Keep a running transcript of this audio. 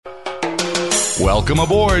Welcome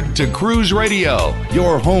aboard to Cruise Radio,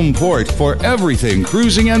 your home port for everything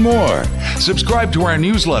cruising and more. Subscribe to our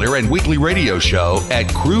newsletter and weekly radio show at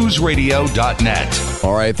cruiseradio.net.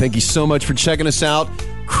 All right, thank you so much for checking us out.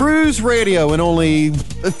 Cruise Radio, in only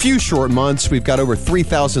a few short months, we've got over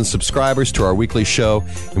 3,000 subscribers to our weekly show,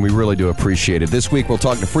 and we really do appreciate it. This week, we'll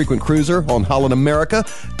talk to frequent cruiser on Holland America,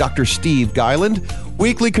 Dr. Steve Guyland.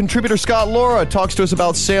 Weekly contributor Scott Laura talks to us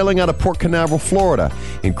about sailing out of Port Canaveral, Florida.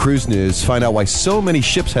 In Cruise News, find out why so many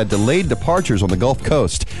ships had delayed departures on the Gulf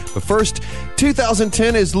Coast. But first,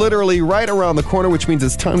 2010 is literally right around the corner, which means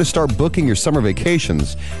it's time to start booking your summer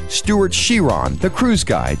vacations. Stuart Chiron, the cruise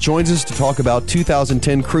guy, joins us to talk about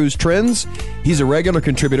 2010 cruise trends. He's a regular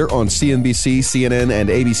contributor on CNBC, CNN, and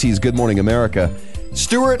ABC's Good Morning America.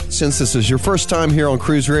 Stuart, since this is your first time here on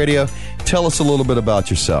Cruise Radio, tell us a little bit about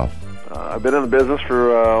yourself. I've been in the business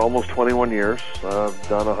for almost 21 years. I've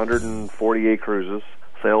done 148 cruises,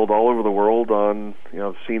 sailed all over the world on,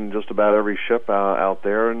 I've seen just about every ship out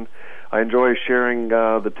there, and I enjoy sharing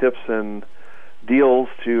the tips and deals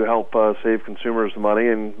to help save consumers money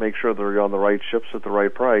and make sure they're on the right ships at the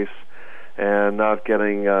right price and not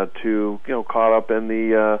getting too, caught up in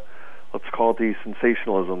the let's call it the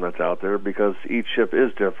sensationalism that's out there, because each ship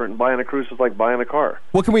is different. Buying a cruise is like buying a car.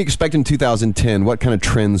 What can we expect in 2010? What kind of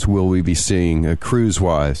trends will we be seeing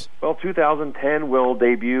cruise-wise? Well, 2010 will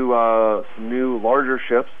debut some new larger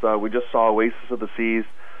ships. We just saw Oasis of the Seas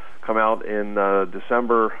come out in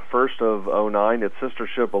December 1st of 2009. Its sister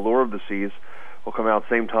ship, Allure of the Seas, will come out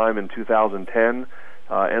same time in 2010.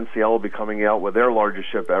 NCL will be coming out with their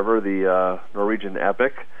largest ship ever, the Norwegian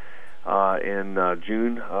Epic, in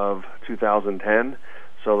June of 2010.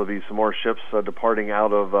 So there'll be some more ships departing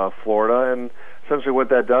out of Florida, and essentially what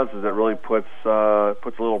that does is it really puts a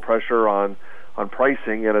little pressure on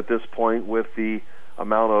pricing. And at this point, with the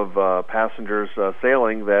amount of passengers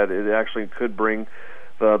sailing, that it actually could bring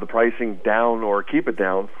the pricing down or keep it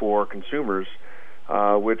down for consumers.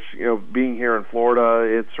 Which, being here in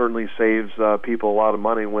Florida, it certainly saves people a lot of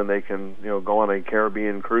money when they can, go on a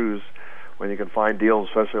Caribbean cruise, when you can find deals,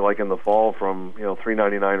 especially like in the fall, from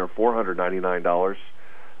 $399 or $499,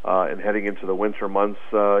 and heading into the winter months,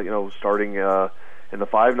 starting in the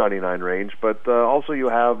 $599 range. But also you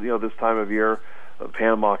have this time of year,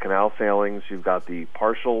 Panama Canal sailings. You've got the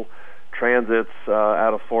partial transits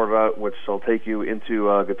out of Florida, which will take you into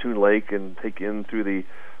Gatun Lake and take you in through the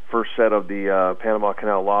first set of the Panama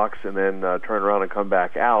Canal locks, and then turn around and come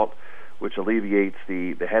back out, which alleviates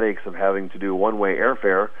the headaches of having to do one-way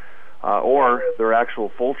airfare. Or there are actual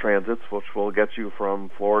full transits, which will get you from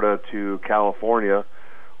Florida to California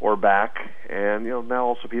or back. And now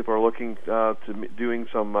also people are looking to doing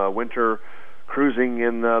some winter cruising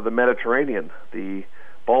in the Mediterranean. The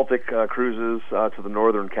Baltic cruises to the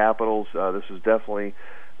northern capitals. This is definitely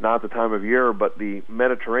not the time of year, but the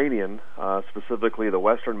Mediterranean, specifically the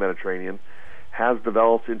Western Mediterranean, has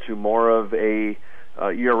developed into more of a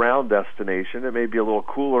year-round destination. It may be a little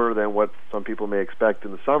cooler than what some people may expect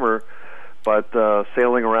in the summer, but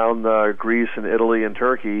sailing around Greece and Italy and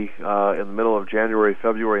Turkey in the middle of January,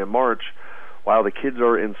 February, and March, while the kids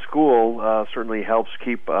are in school, certainly helps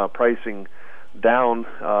keep pricing down.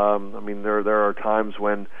 There are times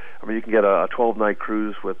when you can get a 12-night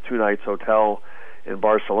cruise with 2 nights hotel in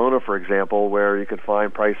Barcelona, for example, where you could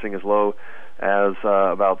find pricing as low as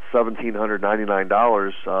about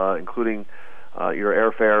 $1,799, including your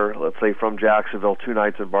airfare, let's say from Jacksonville, 2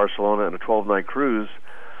 nights in Barcelona, and a 12-night cruise.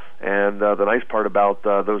 And the nice part about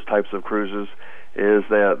those types of cruises is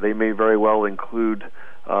that they may very well include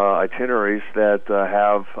itineraries that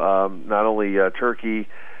have not only Turkey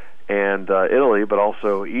and Italy, but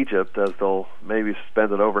also Egypt, as they'll maybe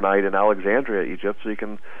spend an overnight in Alexandria, Egypt, so you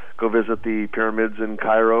can go visit the pyramids in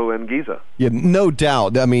Cairo and Giza. Yeah, no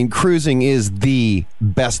doubt. Cruising is the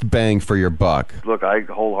best bang for your buck. Look, I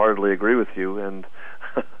wholeheartedly agree with you, and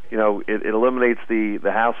it eliminates the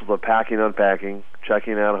hassles of packing, unpacking,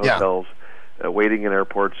 checking out of hotels, waiting in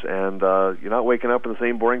airports, and you're not waking up in the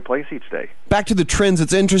same boring place each day. Back to the trends,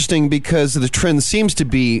 it's interesting because the trend seems to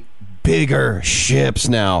be bigger ships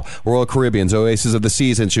now. Royal Caribbean's, Oasis of the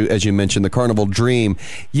Seas, as you mentioned, the Carnival Dream.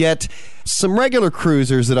 Yet, some regular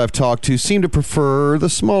cruisers that I've talked to seem to prefer the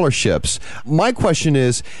smaller ships. My question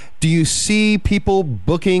is, do you see people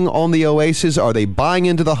booking on the Oasis? Are they buying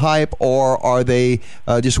into the hype, or are they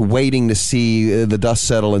just waiting to see the dust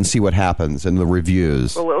settle and see what happens in the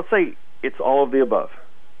reviews? Well, let's say it's all of the above.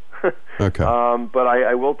 Okay. But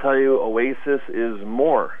I will tell you, Oasis is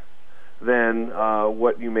more than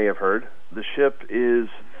what you may have heard. The ship is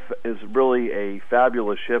really a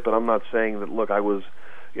fabulous ship, and I'm not saying that, look, I was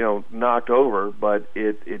knocked over, but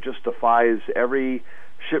it just defies every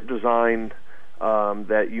ship design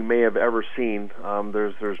that you may have ever seen.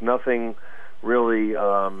 There's nothing really,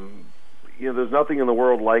 there's nothing in the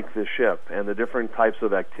world like this ship, and the different types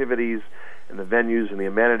of activities and the venues and the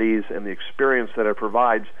amenities and the experience that it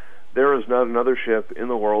provides. There is not another ship in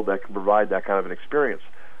the world that can provide that kind of an experience.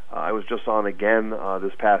 I was just on again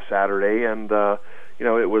this past Saturday, and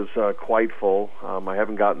it was quite full. I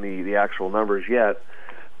haven't gotten the actual numbers yet,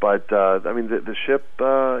 but the ship,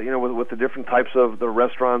 with the different types of the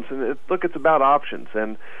restaurants, and it's about options.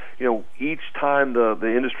 And each time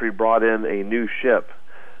the industry brought in a new ship,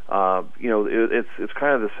 it's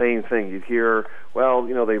kind of the same thing. You'd hear,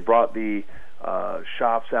 they brought the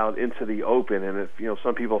shops out into the open, and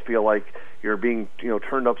some people feel like you're being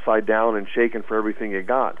turned upside down and shaken for everything you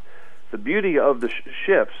got. The beauty of the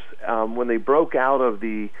ships, when they broke out of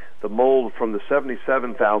the mold from the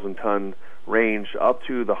 77,000 ton range up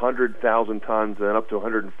to the 100,000 tons and up to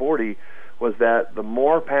 140, was that the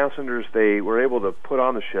more passengers they were able to put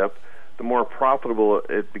on the ship, the more profitable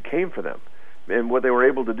it became for them. And what they were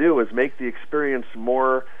able to do is make the experience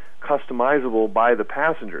more customizable by the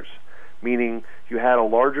passengers, meaning you had a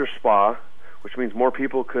larger spa, which means more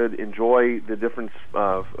people could enjoy the different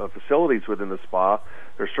facilities within the spa.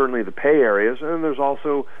 There's certainly the pay areas, and there's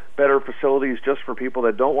also better facilities just for people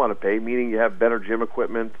that don't want to pay, meaning you have better gym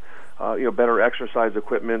equipment, better exercise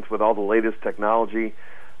equipment with all the latest technology.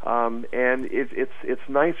 And it's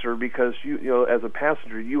nicer because you as a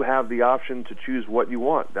passenger, you have the option to choose what you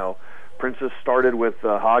want. Now, Princess started with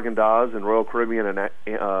Haagen-Dazs and Royal Caribbean, and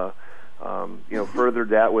furthered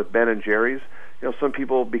that with Ben and Jerry's. Some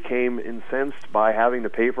people became incensed by having to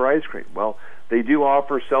pay for ice cream. Well, they do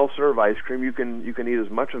offer self-serve ice cream. You can eat as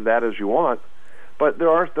much of that as you want, but there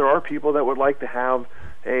are people that would like to have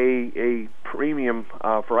a premium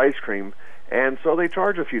for ice cream, and so they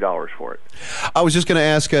charge a few dollars for it. I was just going to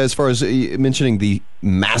ask, as far as mentioning the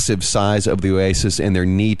massive size of the Oasis and their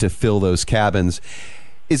need to fill those cabins,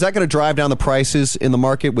 is that going to drive down the prices in the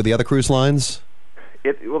market with the other cruise lines?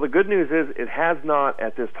 Well, the good news is it has not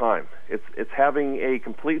at this time. It's having a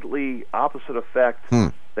completely opposite effect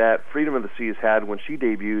that Freedom of the Seas had when she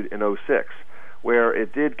debuted in 2006, where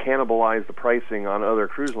it did cannibalize the pricing on other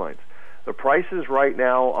cruise lines. The prices right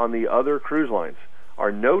now on the other cruise lines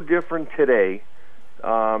are no different today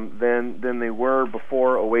than they were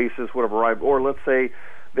before Oasis would have arrived, or let's say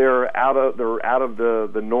they're out of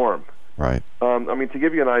the norm. Right. To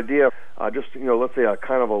give you an idea, let's say a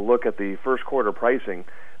kind of a look at the first quarter pricing.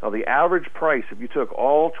 Now, the average price, if you took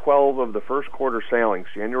all 12 of the first quarter sailings,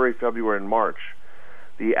 January, February, and March,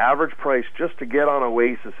 the average price just to get on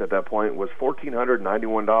Oasis at that point was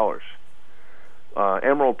 $1,491.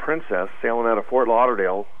 Emerald Princess, sailing out of Fort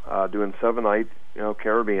Lauderdale, doing 7-night,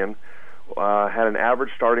 Caribbean, had an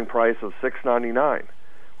average starting price of $699,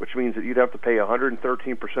 which means that you'd have to pay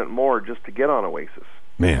 113% more just to get on Oasis.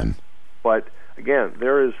 Man. But again,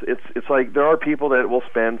 it's like there are people that will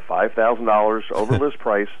spend $5,000 over list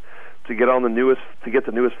price to get the newest,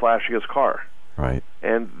 flashiest car. Right.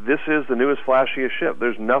 And this is the newest, flashiest ship.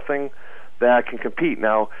 There's nothing that can compete.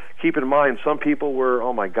 Now, keep in mind, some people were,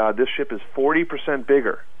 oh my God, this ship is 40%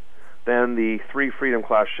 bigger than the 3 Freedom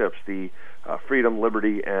class ships, the Freedom,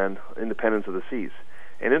 Liberty, and Independence of the Seas.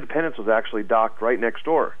 And Independence was actually docked right next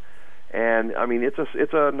door. And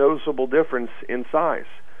it's a noticeable difference in size,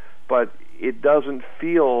 but it doesn't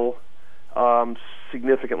feel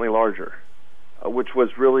significantly larger, which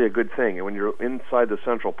was really a good thing. And when you're inside the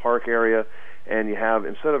Central Park area, and you have,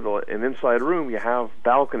 instead of an inside room, you have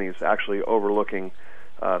balconies actually overlooking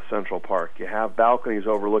Central Park. You have balconies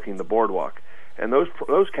overlooking the boardwalk, and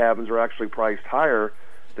those cabins are actually priced higher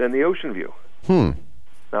than the Ocean View.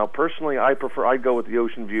 Now, personally, I'd go with the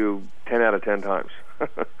Ocean View 10 out of 10 times.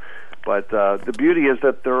 But the beauty is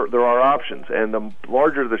that there are options, and the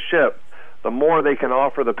larger the ship, the more they can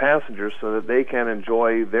offer the passengers so that they can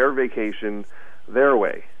enjoy their vacation their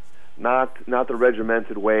way, not the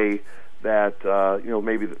regimented way that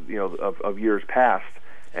of years past.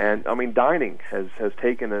 And dining has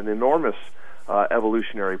taken an enormous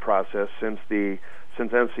evolutionary process since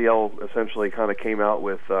NCL essentially kind of came out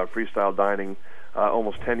with freestyle dining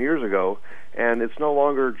almost 10 years ago, and it's no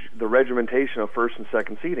longer the regimentation of first and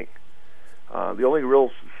second seating. The only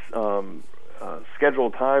real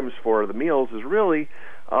scheduled times for the meals is really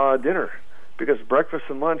dinner, because breakfast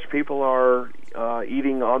and lunch people are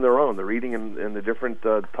eating on their own. They're eating in the different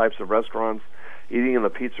types of restaurants, eating in the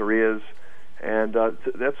pizzerias, and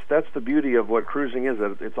that's the beauty of what cruising is,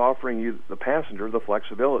 that it's offering you, the passenger, the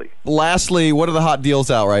flexibility. Lastly, what are the hot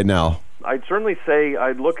deals out right now? I'd certainly say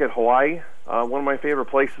I'd look at Hawaii. One of my favorite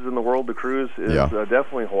places in the world to cruise is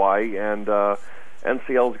definitely Hawaii, and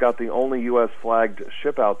NCL's got the only U.S. flagged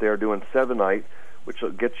ship out there doing 7-night, which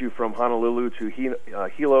gets you from Honolulu to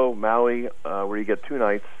Hilo, Maui, where you get 2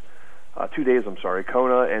 days,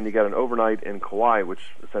 Kona, and you got an overnight in Kauai, which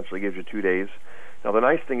essentially gives you 2 days. Now, the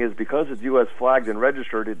nice thing is, because it's U.S. flagged and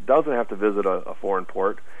registered, it doesn't have to visit a foreign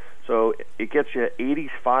port. So it gets you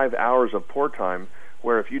 85 hours of port time,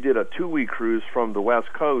 where if you did a 2-week cruise from the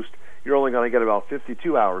West Coast, you're only going to get about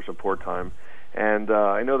 52 hours of port time. And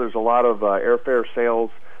I know there's a lot of airfare sales.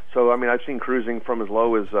 So, I mean, I've seen cruising from as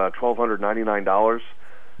low as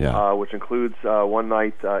 $1,299, which includes 1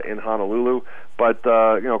 night in Honolulu. But,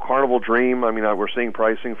 Carnival Dream, I mean, we're seeing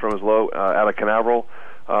pricing from as low out of Canaveral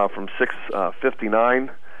from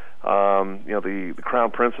 $659. The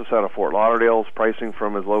Crown Princess out of Fort Lauderdale's pricing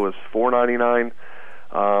from as low as $499.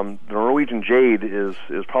 The Norwegian Jade is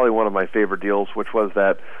probably one of my favorite deals, which was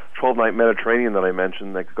that 12-night Mediterranean that I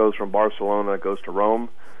mentioned that goes from Barcelona, goes to Rome,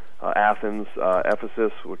 Athens,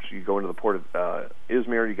 Ephesus, which you go into the port of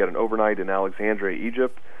Izmir. You get an overnight in Alexandria,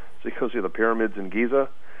 Egypt, so you go see the pyramids in Giza,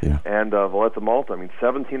 and Valletta, Malta. I mean,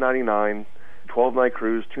 $17.99, 12-night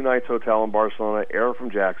cruise, 2 nights hotel in Barcelona, air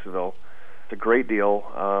from Jacksonville. It's a great deal.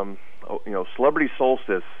 Celebrity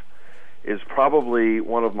Solstice is probably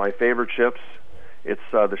one of my favorite ships. It's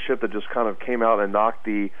the ship that just kind of came out and knocked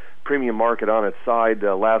the premium market on its side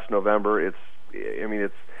last November.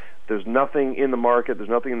 There's nothing in the market. There's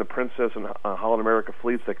nothing in the Princess and Holland America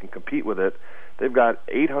fleets that can compete with it. They've got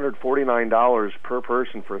 $849 per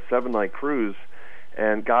person for a 7-night cruise,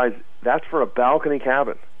 and guys, that's for a balcony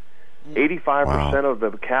cabin. 85% of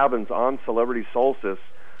the cabins on Celebrity Solstice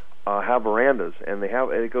have verandas, and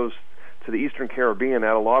it goes to the Eastern Caribbean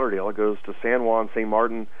out of Lauderdale. It goes to San Juan, St.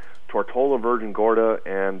 Martin, Tortola, Virgin Gorda,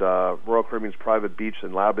 and Royal Caribbean's private beach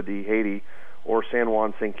in Labadee, Haiti, or San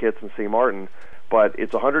Juan, St. Kitts, and St. Martin. But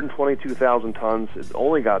it's 122,000 tons. It's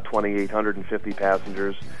only got 2,850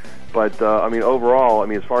 passengers. But, overall,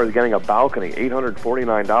 as far as getting a balcony,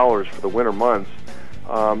 $849 for the winter months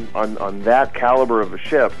on that caliber of a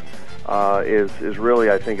ship is really,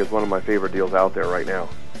 I think, is one of my favorite deals out there right now.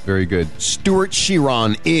 Very good. Stuart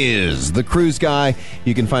Chiron is the Cruise Guy.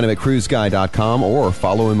 You can find him at cruiseguy.com or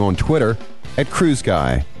follow him on Twitter at Cruise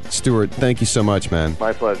Guy. Stuart, thank you so much, man.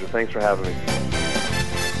 My pleasure. Thanks for having me.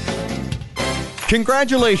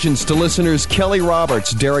 Congratulations to listeners Kelly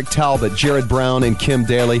Roberts, Derek Talbot, Jared Brown, and Kim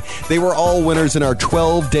Daly. They were all winners in our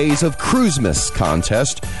 12 Days of Cruisemas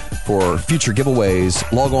contest. For future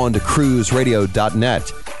giveaways, log on to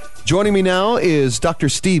cruiseradio.net. Joining me now is Dr.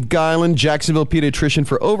 Steve Geilen, Jacksonville pediatrician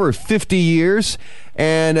for over 50 years.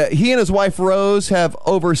 And he and his wife, Rose, have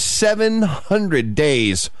over 700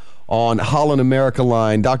 days on Holland America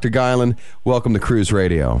Line. Dr. Geilen, welcome to Cruise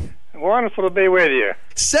Radio. Wonderful to be with you.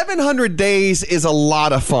 700 days is a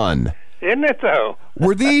lot of fun. Isn't it, though?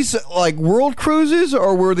 Were these like world cruises,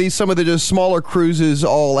 or were these some of the just smaller cruises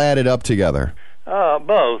all added up together?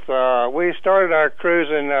 Both. We started our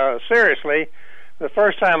cruising seriously the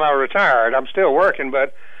first time I retired. I'm still working,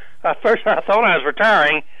 but first I thought I was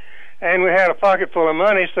retiring, and we had a pocket full of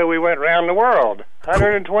money, so we went around the world.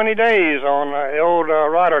 120 days on the old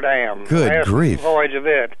Rotterdam. Good grief. Voyage of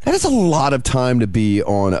it. That is a lot of time to be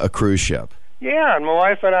on a cruise ship. Yeah, and my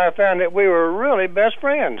wife and I found that we were really best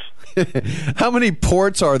friends. How many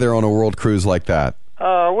ports are there on a world cruise like that?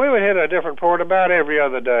 We would hit a different port about every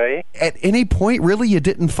other day. At any point, really, you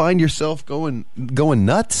didn't find yourself going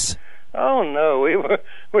nuts? Oh, no. We would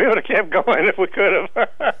have kept going if we could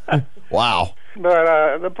have. Wow.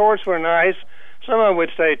 But the ports were nice. Some of them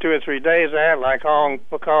would stay 2 or 3 days at, like Hong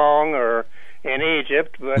Kong or in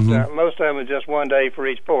Egypt, but most of them was just 1 day for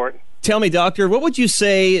each port. Tell me, Doctor, what would you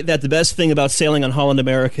say that the best thing about sailing on Holland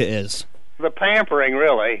America is? The pampering,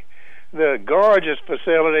 really. The gorgeous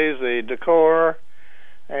facilities, the decor,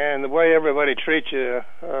 and the way everybody treats you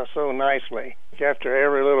so nicely. After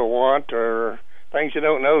every little want or things you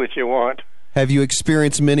don't know that you want. Have you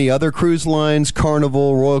experienced many other cruise lines,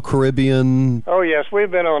 Carnival, Royal Caribbean? Oh, yes, we've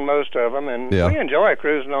been on most of them, and we enjoy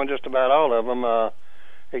cruising on just about all of them,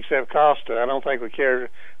 except Costa. I don't think we care.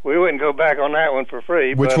 We wouldn't go back on that one for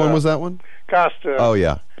free. Which one was that one? Costa. Oh,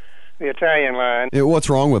 yeah. The Italian line. What's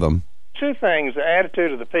wrong with them? 2 things. The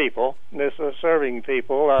attitude of the people, this serving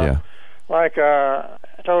people. Like, I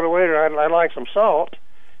told the waiter I'd like some salt,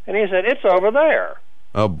 and he said, "It's over there."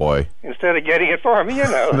 Oh, boy. Instead of getting it for me,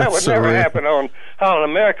 that would never happen on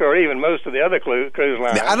Holland America or even most of the other cruise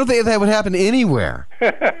lines. I don't think that would happen anywhere.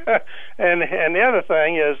 And the other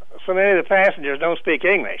thing is, so many of the passengers don't speak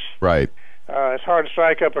English. Right. It's hard to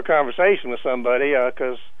strike up a conversation with somebody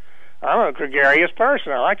because I'm a gregarious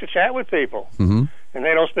person. I like to chat with people. Mm-hmm. and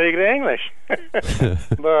they don't speak the English.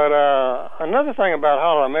 But another thing about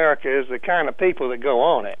Holland America is the kind of people that go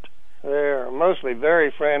on it. They're mostly very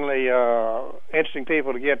friendly, interesting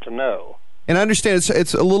people to get to know. And I understand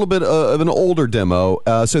it's a little bit of an older demo,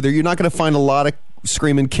 so you're not going to find a lot of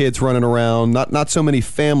screaming kids running around, not so many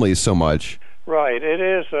families so much. Right. It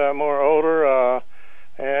is more older,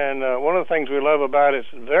 and one of the things we love about it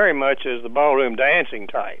very much is the ballroom dancing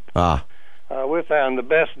type. We found the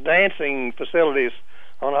best dancing facilities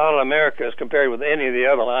on Holland America as compared with any of the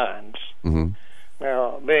other lines. Mm-hmm.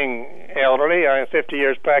 Now, being elderly, I have 50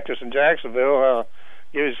 years practice in Jacksonville,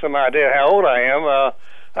 gives you some idea how old I am.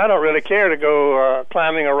 I don't really care to go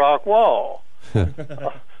climbing a rock wall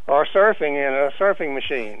or surfing in a surfing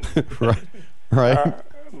machine. Right.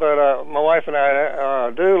 But my wife and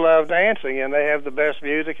I do love dancing, and they have the best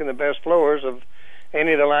music and the best floors of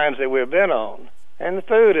any of the lines that we've been on. And the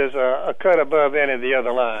food is a cut above any of the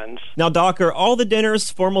other lines. Now, Doc, are all the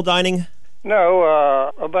dinners formal dining?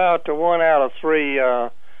 No, about 1 out of 3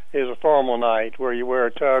 is a formal night where you wear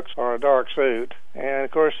a tux or a dark suit. And,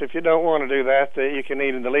 of course, if you don't want to do that, you can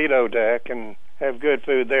eat in the Lido deck and have good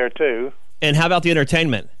food there, too. And how about the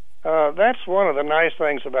entertainment? That's one of the nice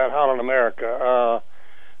things about Holland America.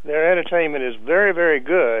 Their entertainment is very, very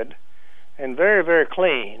good and very, very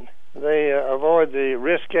clean. They avoid the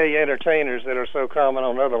risque entertainers that are so common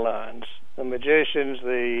on other lines. The magicians,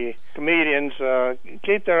 the comedians,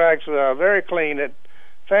 keep their acts very clean and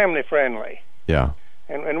family-friendly. Yeah.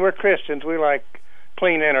 And we're Christians. We like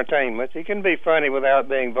clean entertainment. You can be funny without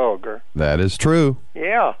being vulgar. That is true.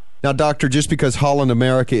 Yeah. Now, Doctor, just because Holland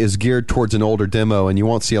America is geared towards an older demo and you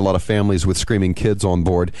won't see a lot of families with screaming kids on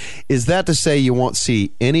board, is that to say you won't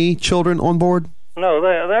see any children on board? No,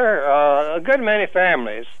 there are a good many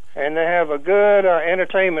families, and they have a good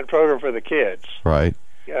entertainment program for the kids. Right.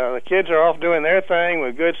 The kids are off doing their thing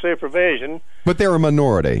with good supervision. But they're a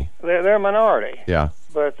minority. They're a minority. Yeah.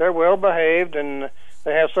 But they're well behaved, and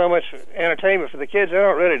they have so much entertainment for the kids, they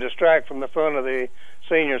don't really distract from the fun of the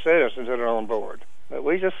senior citizens that are on board. But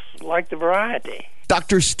we just like the variety.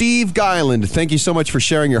 Dr. Steve Guyland, thank you so much for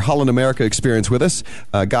sharing your Holland America experience with us.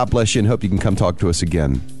 God bless you, and hope you can come talk to us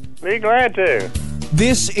again. Be glad to.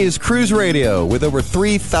 This is Cruise Radio. With over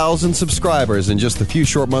 3,000 subscribers in just the few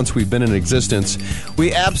short months we've been in existence,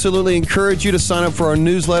 we absolutely encourage you to sign up for our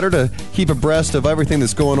newsletter to keep abreast of everything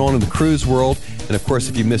that's going on in the cruise world. And of course,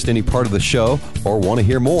 if you missed any part of the show or want to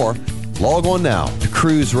hear more, log on now to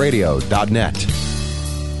cruiseradio.net.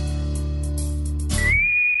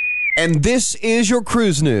 And this is your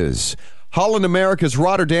cruise news. Holland America's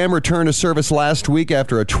Rotterdam returned to service last week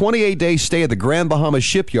after a 28-day stay at the Grand Bahama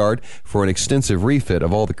Shipyard for an extensive refit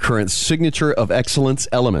of all the current Signature of Excellence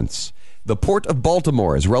elements. The Port of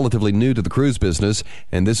Baltimore is relatively new to the cruise business,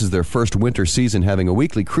 and this is their first winter season having a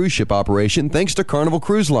weekly cruise ship operation thanks to Carnival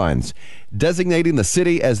Cruise Lines, designating the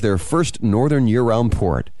city as their first northern year-round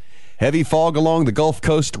port. Heavy fog along the Gulf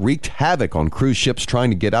Coast wreaked havoc on cruise ships trying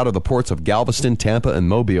to get out of the ports of Galveston, Tampa, and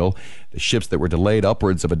Mobile. The ships that were delayed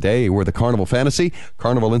upwards of a day were the Carnival Fantasy,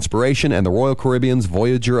 Carnival Inspiration, and the Royal Caribbean's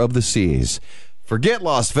Voyager of the Seas. Forget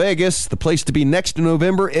Las Vegas. The place to be next in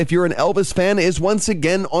November if you're an Elvis fan is once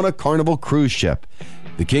again on a Carnival cruise ship.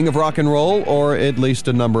 The king of rock and roll, or at least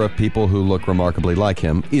a number of people who look remarkably like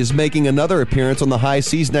him, is making another appearance on the high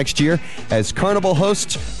seas next year as Carnival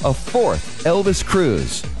hosts a fourth Elvis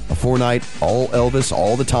cruise, a 4-night, all Elvis,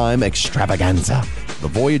 all the time extravaganza. The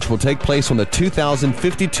voyage will take place on the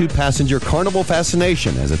 2,052-passenger Carnival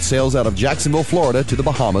Fascination as it sails out of Jacksonville, Florida to the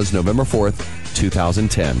Bahamas November 4th,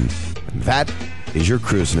 2010. And that is your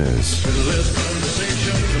cruise news.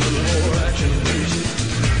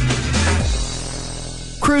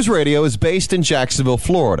 Cruise Radio is based in Jacksonville,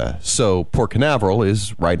 Florida, so Port Canaveral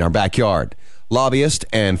is right in our backyard. Lobbyist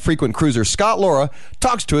and frequent cruiser Scott Laura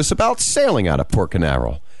talks to us about sailing out of Port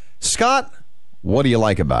Canaveral. Scott, what do you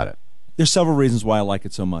like about it? There's several reasons why I like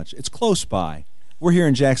it so much. It's close by. We're here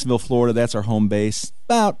in Jacksonville, Florida. That's our home base,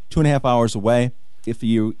 about 2.5 hours away. If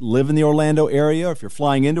you live in the Orlando area, or if you're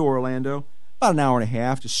flying into Orlando, about an hour and a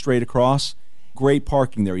half, just straight across. Great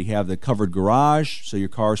parking there. You have the covered garage, so your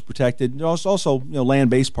car is protected. There's also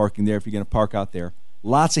land-based parking there if you're going to park out there.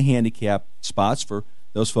 Lots of handicap spots for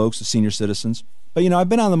those folks, the senior citizens. But, I've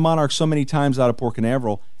been on the Monarch so many times out of Port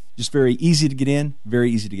Canaveral. Just very easy to get in, very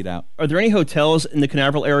easy to get out. Are there any hotels in the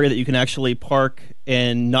Canaveral area that you can actually park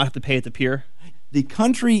and not have to pay at the pier? The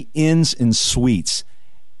Country Inns and Suites,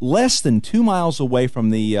 less than 2 miles away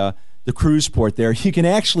from the cruise port there, you can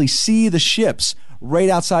actually see the ships right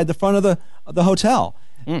outside the front of the hotel.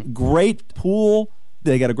 Great pool.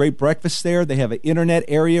 They got a great breakfast there. They have an internet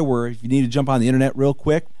area where if you need to jump on the internet real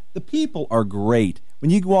quick. The people are great.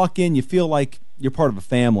 When you walk in, you feel like you're part of a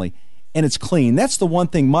family, and it's clean. That's the one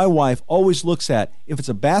thing my wife always looks at. If it's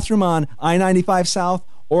a bathroom on I-95 South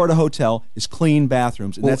or at a hotel, is clean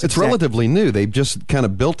bathrooms. And Well, it's relatively new. They've just kind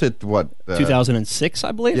of built it, 2006,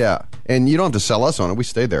 I believe? Yeah. And you don't have to sell us on it. We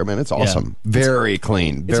stayed there, man. It's awesome. Very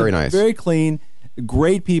clean. Very nice. Very clean.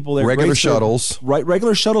 Great people there. Regular great shuttles. Right,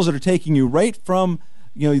 regular shuttles that are taking you right from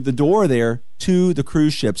the door there to the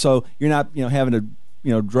cruise ship. So you're not having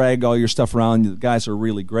to drag all your stuff around. The guys are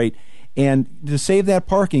really great. And to save that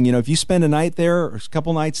parking, if you spend a night there or a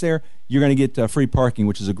couple nights there, you're going to get free parking,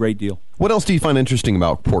 which is a great deal. What else do you find interesting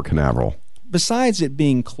about Port Canaveral? Besides it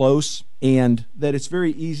being close and that it's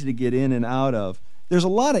very easy to get in and out of, there's a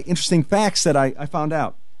lot of interesting facts that I found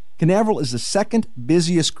out. Canaveral is the second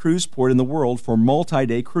busiest cruise port in the world for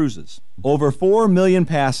multi-day cruises. Over 4 million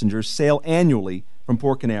passengers sail annually from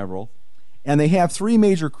Port Canaveral, and they have 3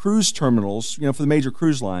 major cruise terminals, for the major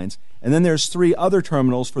cruise lines, and then there's 3 other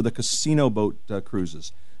terminals for the casino boat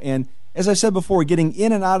cruises. And as I said before, getting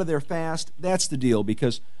in and out of there fast, that's the deal,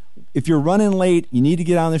 because if you're running late, you need to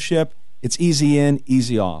get on the ship, it's easy in,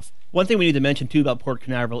 easy off. One thing we need to mention, too, about Port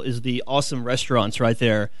Canaveral is the awesome restaurants right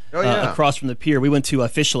there across from the pier. We went to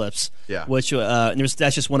Fish Lips, which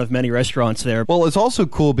that's just one of many restaurants there. Well, it's also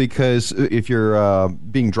cool because if you're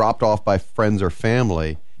being dropped off by friends or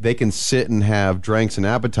family, they can sit and have drinks and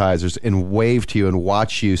appetizers and wave to you and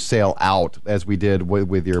watch you sail out, as we did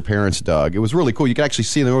with your parents, Doug. It was really cool. You could actually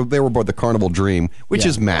see them. They were aboard the Carnival Dream, which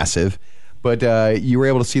is massive, but you were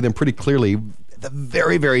able to see them pretty clearly at the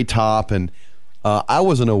very, very top. And I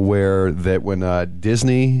wasn't aware that when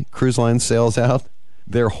Disney Cruise Line sails out,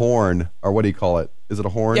 their horn, or what do you call it? Is it a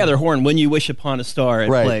horn? Yeah, their horn. When you wish upon a star, it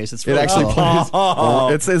plays. It's really it actually plays.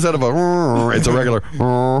 It's instead of it's a regular.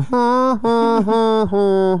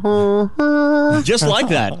 Just like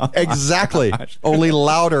that. Exactly. Only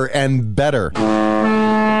louder and better.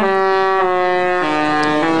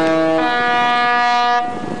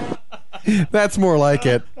 That's more like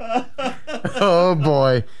it. Oh,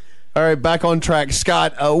 boy. All right, back on track.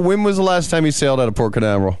 Scott, when was the last time you sailed out of Port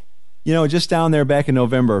Canaveral? Just down there back in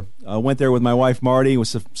November. Went there with my wife, Marty,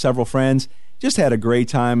 with several friends. Just had a great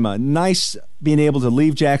time. Nice being able to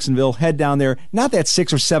leave Jacksonville, head down there. Not that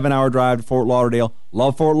 6 or 7 hour drive to Fort Lauderdale.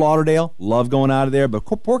 Love Fort Lauderdale. Love going out of there. But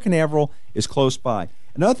Port Canaveral is close by.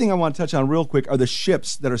 Another thing I want to touch on real quick are the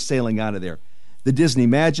ships that are sailing out of there. The Disney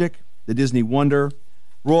Magic, the Disney Wonder,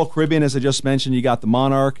 Royal Caribbean, as I just mentioned. You got the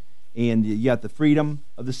Monarch, and you got the Freedom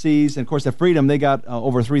of the Seas. And, of course, the Freedom, they got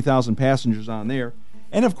over 3,000 passengers on there.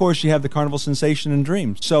 And, of course, you have the Carnival Sensation and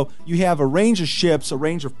Dream. So you have a range of ships, a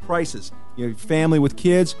range of prices. Your family with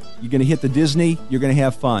kids, you're going to hit the Disney, you're going to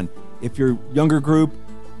have fun. If you're a younger group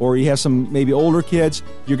or you have some maybe older kids,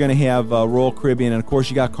 you're going to have Royal Caribbean. And, of course,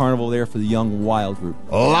 you got Carnival there for the young wild group.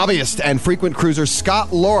 Lobbyist and frequent cruiser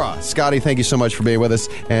Scott Laura. Scotty, thank you so much for being with us.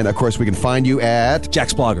 And, of course, we can find you at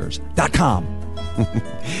jacksbloggers.com.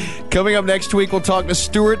 Coming up next week, we'll talk to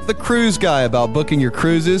Stuart the Cruise Guy about booking your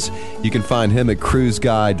cruises. You can find him at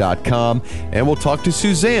cruiseguy.com. And we'll talk to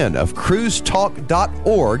Suzanne of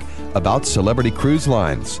cruisetalk.org about celebrity cruise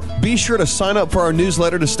lines. Be sure to sign up for our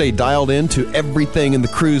newsletter to stay dialed in to everything in the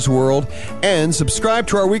cruise world. And subscribe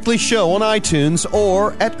to our weekly show on iTunes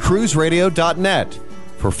or at cruiseradio.net.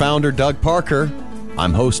 For founder Doug Parker,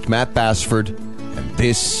 I'm host Matt Bassford, and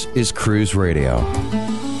this is Cruise Radio.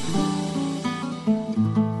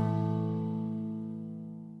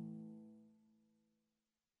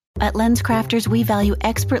 At LensCrafters, we value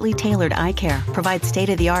expertly tailored eye care, provide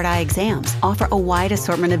state-of-the-art eye exams, offer a wide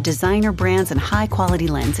assortment of designer brands and high-quality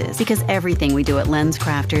lenses. Because everything we do at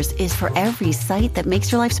LensCrafters is for every sight that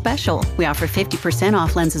makes your life special. We offer 50%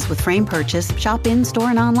 off lenses with frame purchase, shop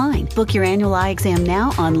in-store and online. Book your annual eye exam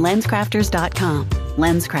now on LensCrafters.com.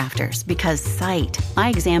 LensCrafters, because sight. Eye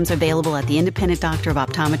exams are available at the independent doctor of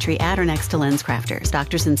optometry at or next to LensCrafters.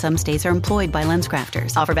 Doctors in some states are employed by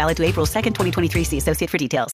LensCrafters. Offer valid to April 2nd, 2023. See associate for details.